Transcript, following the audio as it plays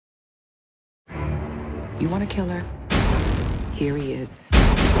You want a killer? Here he is.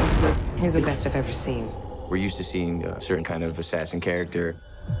 He's the best I've ever seen. We're used to seeing a certain kind of assassin character,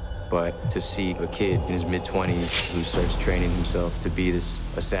 but to see a kid in his mid-20s who starts training himself to be this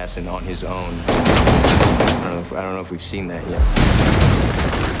assassin on his own, I don't know if we've seen that yet.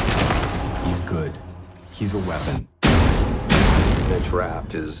 He's good. He's a weapon. Mitch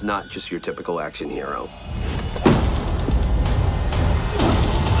Rapp is not just your typical action hero.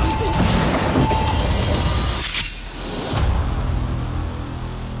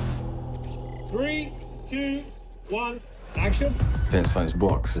 Three, two, one, action. Vince Vaughn's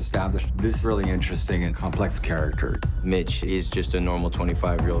books established this really interesting and complex character. Mitch is just a normal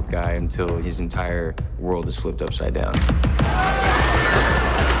 25-year-old guy until his entire world is flipped upside down.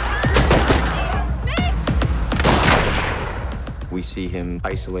 We see him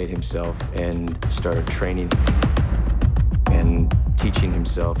isolate himself and start training and teaching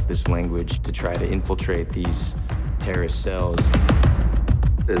himself this language to try to infiltrate these terrorist cells.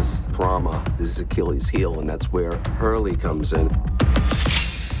 His trauma is Achilles' heel, and that's where Hurley comes in.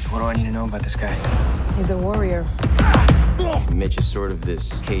 So what do I need to know about this guy? He's a warrior. Mitch is sort of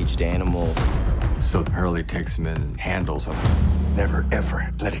this caged animal. So Hurley takes him in and handles him. Never,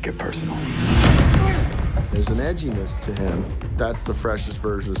 ever let it get personal. There's an edginess to him. That's the freshest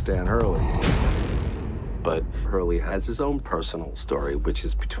version of Stan Hurley. But Hurley has his own personal story, which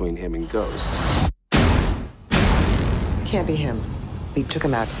is between him and Ghost. Can't be him. We took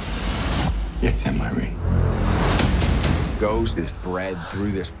him out. It's him, Irene. Ghost is bred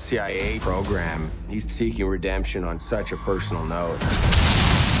through this CIA program. He's seeking redemption on such a personal note.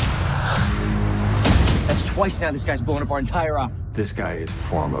 That's twice now this guy's blown up our entire op. This guy is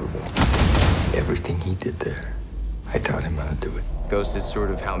formidable. Everything he did there, I taught him how to do it. Ghost is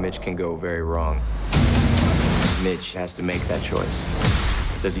sort of how Mitch can go very wrong. Mitch has to make that choice.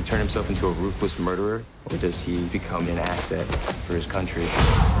 Does he turn himself into a ruthless murderer, or does he become an asset for his country?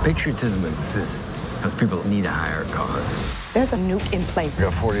 Patriotism exists because people need a higher cause. There's a nuke in play. We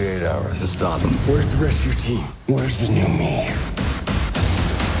got 48 hours to stop him. Where's the rest of your team? Where's the new me?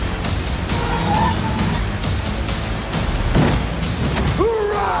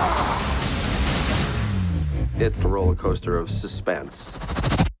 It's a roller coaster of suspense.